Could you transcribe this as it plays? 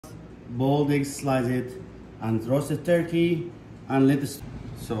boiled eggs, slice it, and roasted turkey, and lettuce.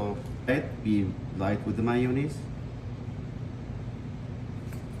 So let be light with the mayonnaise.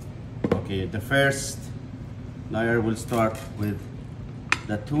 Okay, the first layer will start with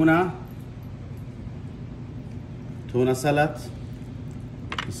the tuna salad.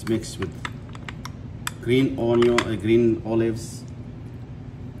 It's mixed with green onion, green olives,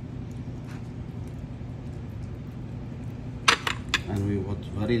 and we put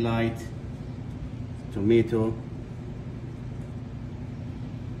very light tomato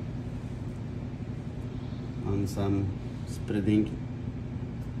and some spreading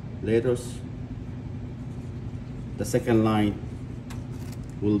lettuce. The second line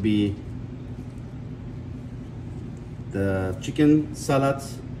will be the chicken salad,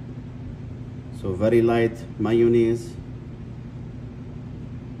 so very light mayonnaise.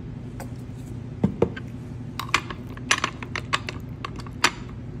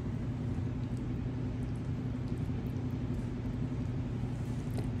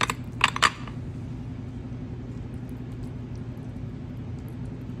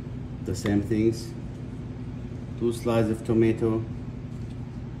 The same things, 2 slices of tomato.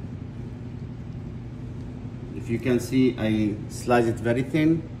 If you can see, I slice it very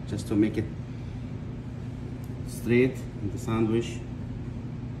thin just to make it straight in the sandwich.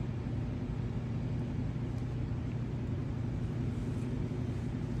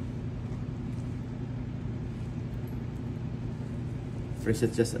 Press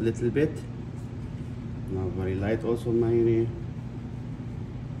it just a little bit. Now very light also mayonnaise.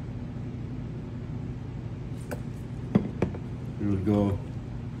 We will go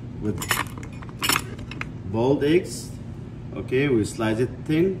with boiled eggs. Okay, we slice it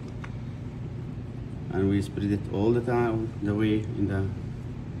thin and we spread it all the way in the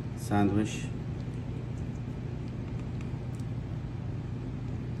sandwich.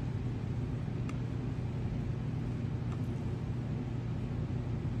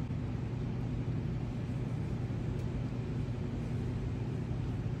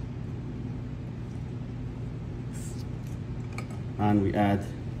 And we add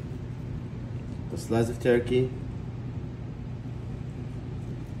the slice of turkey,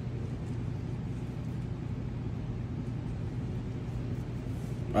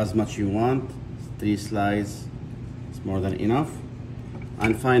 as much you want. 3 slices is more than enough.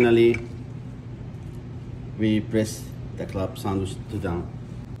 And finally we press the club sandwich to down.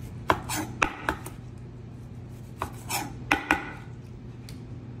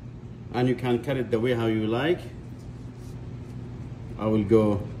 And you can cut it the way how you like. I will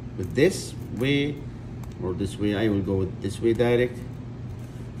go with this way or this way. I will go with this way direct.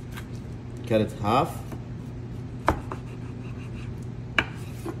 Cut it half.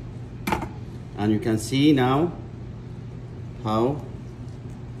 And you can see now how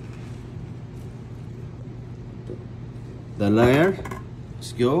the layers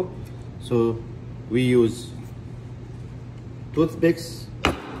go. So we use toothpicks.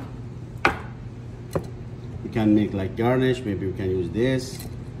 We can make like garnish. Maybe we can use this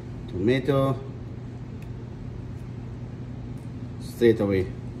tomato straight away.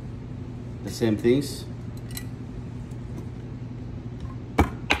 The same things.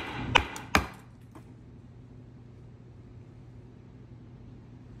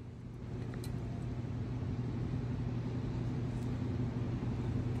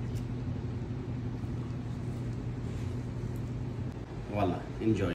 Voila, enjoy.